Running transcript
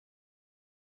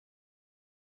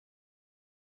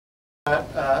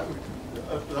That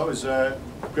was a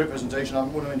great presentation. I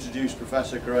want to introduce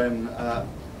Professor Geraint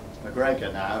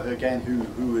MacGregor now, again,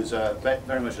 who is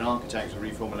very much an architect of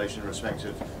reformulation in respect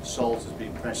of salt has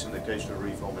been pressing the case for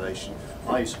reformulation.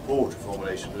 I support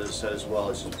reformulation, but as I said as well,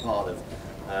 this is part of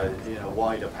a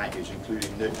wider package,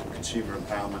 including consumer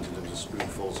empowerment in terms of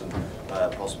spoonfuls and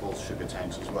possible sugar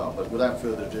tanks as well. But without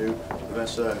further ado,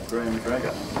 Professor Geraint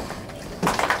MacGregor.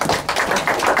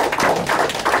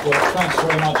 Well, thanks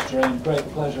very much, Geraint. Great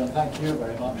pleasure, and thank you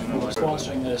very much for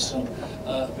sponsoring this and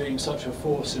being such a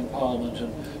force in Parliament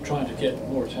and trying to get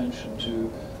more attention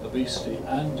to obesity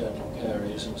and dental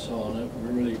caries and so on. A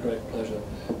really great pleasure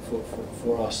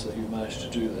for us that you managed to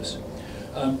do this.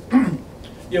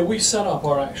 Yeah, we set up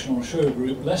our Action on Sugar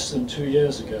group less than 2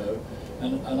 years ago,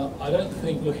 and I don't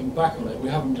think, looking back on it, we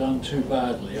haven't done too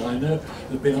badly. I know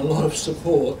there's been a lot of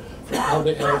support from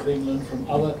Public Health England, from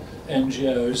other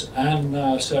NGOs, and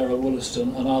now Sarah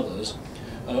Wollaston and others.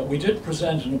 We did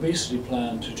present an obesity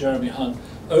plan to Jeremy Hunt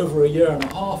over 1.5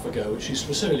 years ago, which he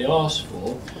specifically asked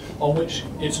for, on which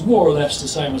it's more or less the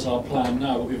same as our plan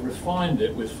now, but we've refined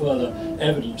it with further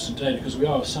evidence and data because we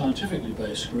are a scientifically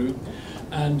based group,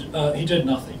 and he did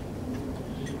nothing.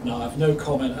 Now, I have no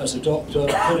comment as a doctor,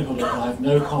 clinical doctor, I have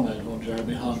no comment on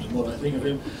Jeremy Hunt and what I think of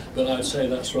him, but I'd say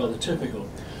that's rather typical.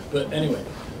 But anyway,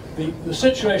 the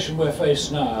situation we're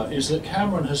faced now is that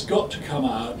Cameron has got to come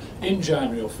out in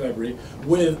January or February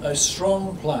with a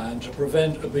strong plan to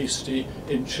prevent obesity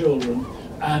in children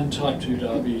and type 2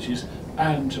 diabetes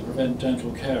and to prevent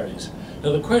dental caries.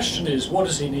 Now the question is, what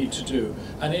does he need to do?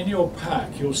 And in your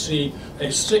pack you'll see a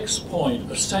 6-point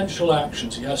essential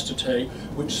actions he has to take,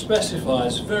 which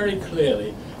specifies very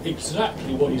clearly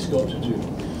exactly what he's got to do.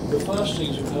 The first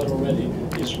things we've heard already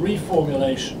is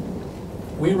reformulation.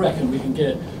 We reckon we can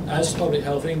get, as Public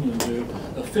Health England do,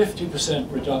 a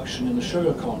 50% reduction in the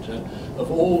sugar content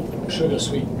of all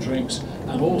sugar-sweetened drinks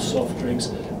and all soft drinks,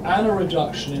 and a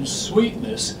reduction in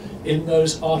sweetness in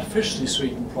those artificially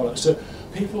sweetened products. So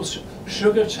people's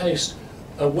sugar taste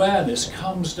awareness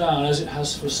comes down as it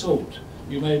has for salt.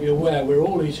 You may be aware we're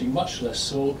all eating much less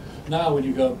salt. Now when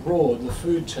you go abroad, the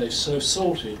food tastes so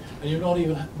salty and you not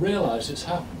even realise it's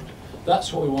happened.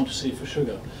 That's what we want to see for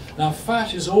sugar. Now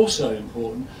fat is also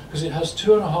important because it has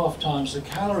 2.5 times the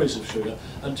calories of sugar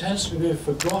and tends to be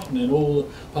forgotten in all the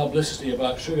publicity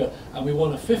about sugar, and we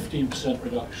want a 15%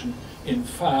 reduction in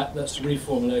fat, that's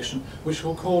reformulation, which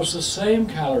will cause the same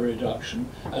calorie reduction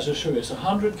as a sugar. It's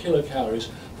 100 kilocalories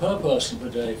per person per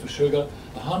day for sugar,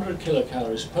 100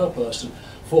 kilocalories per person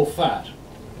for fat.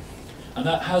 And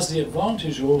that has the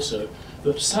advantage also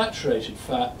that saturated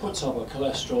fat puts up our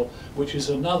cholesterol, which is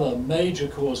another major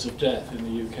cause of death in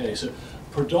the UK. So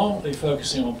predominantly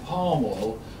focusing on palm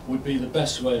oil would be the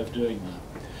best way of doing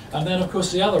that. And then of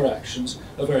course the other actions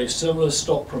are very similar: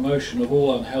 stop promotion of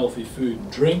all unhealthy food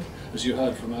and drink, as you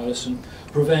heard from Alison,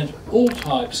 prevent all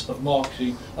types of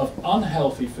marketing of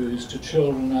unhealthy foods to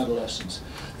children and adolescents.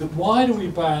 But why do we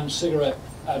ban cigarette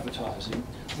advertising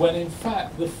when in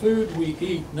fact the food we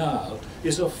eat now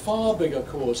is a far bigger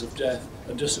cause of death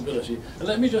and disability? And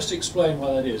let me just explain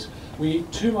why that is. We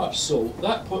eat too much salt,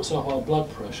 that puts up our blood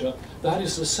pressure, that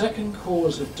is the second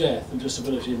cause of death and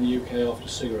disability in the UK after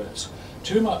cigarettes.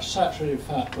 Too much saturated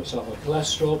fat puts up our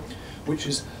cholesterol, which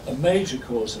is a major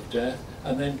cause of death,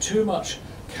 and then too much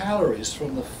calories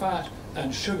from the fat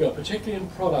and sugar, particularly in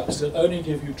products that only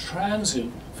give you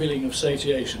transient feeling of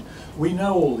satiation. We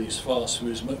know all these fast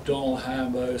foods, McDonald's,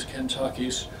 hamburgers,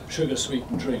 Kentucky's,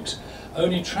 sugar-sweetened drinks,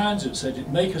 only transient satiate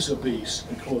make us obese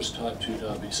and cause type 2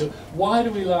 diabetes. So why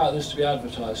do we allow this to be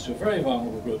advertised to a very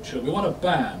vulnerable group of children? We want a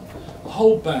ban, a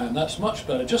whole ban. That's much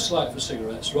better, just like for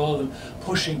cigarettes, rather than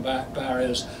pushing back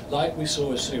barriers like we saw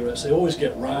with cigarettes. They always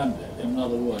get round it in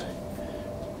another way.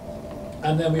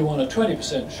 And then we want a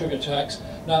 20% sugar tax.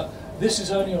 Now, this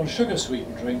is only on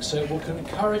sugar-sweetened drinks, so it will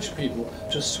encourage people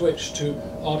to switch to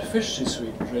artificially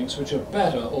sweetened drinks, which are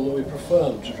better, although we prefer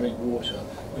them to drink water,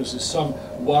 because there's some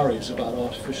worries about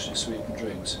artificially sweetened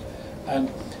drinks. And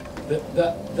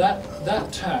that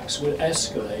tax will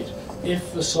escalate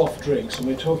if the soft drinks, and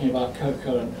we're talking about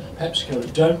Coca-Cola and Pepsi-Cola,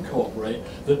 don't cooperate.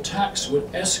 The tax would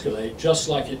escalate just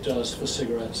like it does for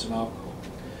cigarettes and alcohol.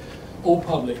 All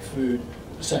public food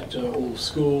sector, all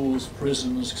schools,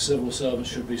 prisons, civil servants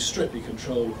should be strictly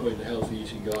controlled according to healthy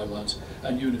eating guidelines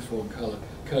and uniform colour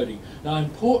coding. Now, an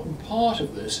important part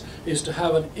of this is to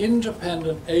have an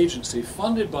independent agency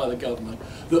funded by the government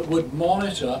that would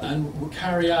monitor and would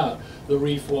carry out the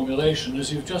reformulation.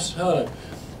 As you've just heard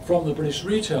from the British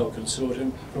Retail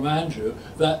Consortium, from Andrew,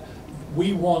 that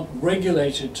we want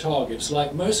regulated targets,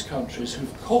 like most countries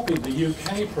who've copied the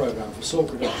UK programme for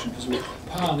salt reduction, because we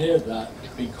pioneered that,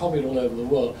 been copied all over the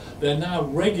world. They're now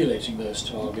regulating those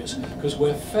targets because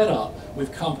we're fed up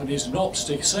with companies not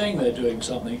saying they're doing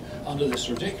something under this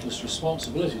ridiculous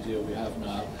responsibility deal we have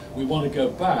now. We want to go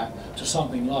back to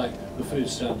something like the Food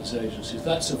Standards Agency.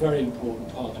 That's a very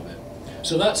important part of it.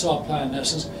 So that's our plan in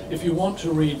essence. If you want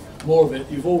to read more of it,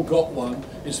 you've all got one.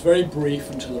 It's very brief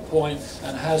and to the point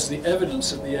and has the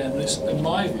evidence at the end. It's, in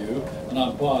my view, and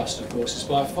I'm biased of course, it's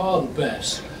by far the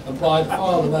best and by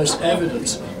far the most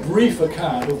evidence, brief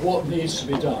account of what needs to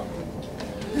be done.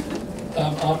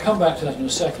 I'll come back to that in a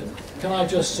second. Can I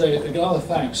just say another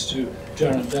thanks to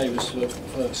Geraint and Davies for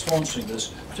sponsoring this.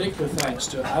 Particular thanks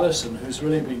to Alison, who's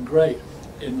really been great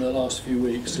in the last few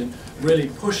weeks in really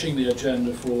pushing the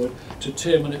agenda forward, to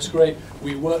Tim, and it's great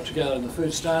we work together in the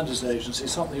Food Standards Agency,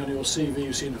 something on your CV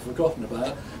you seem to have forgotten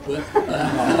about,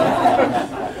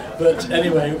 but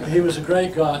anyway, he was a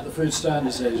great guy at the Food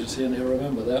Standards Agency and he'll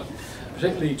remember that.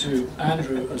 Particularly to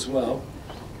Andrew as well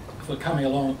for coming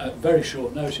along at very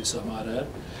short notice, I might add,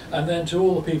 and then to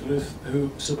all the people who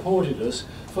supported us.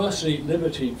 Firstly,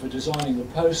 Liberty for designing the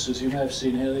posters you may have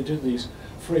seen here. They did these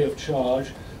free of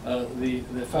charge.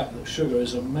 The fact that sugar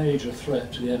is a major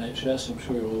threat to the NHS, I'm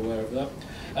sure you're all aware of that.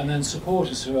 And then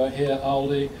supporters who are here,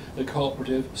 Aldi, the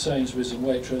Cooperative, Sainsbury's and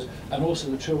Waitrose, and also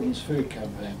the Children's Food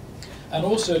Campaign. And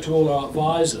also to all our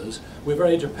advisors, we're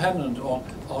very dependent on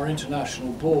our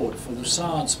international board for the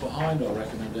science behind our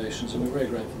recommendations, and we're very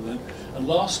grateful to them. And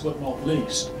last but not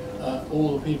least,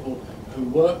 all the people who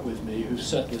work with me who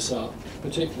set this up,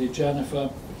 particularly Jennifer,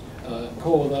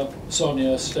 Corda,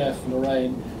 Sonia, Steph,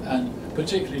 Lorraine, and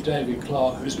particularly David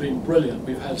Clark, who's been brilliant.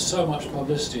 We've had so much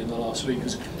publicity in the last week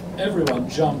because everyone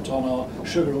jumped on our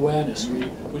Sugar Awareness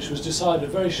Week, which was decided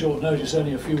at very short notice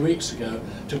only a few weeks ago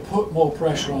to put more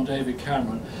pressure on David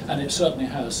Cameron, and it certainly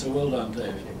has, so well done,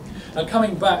 David. Now,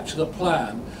 coming back to the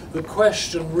plan, the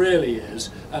question really is,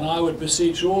 and I would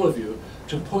beseech all of you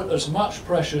to put as much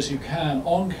pressure as you can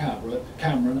on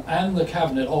Cameron and the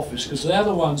Cabinet Office, because they're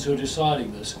the ones who are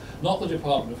deciding this, not the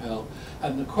Department of Health.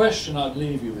 And the question I'd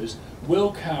leave you is,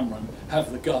 will Cameron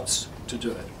have the guts to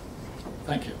do it?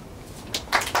 Thank you.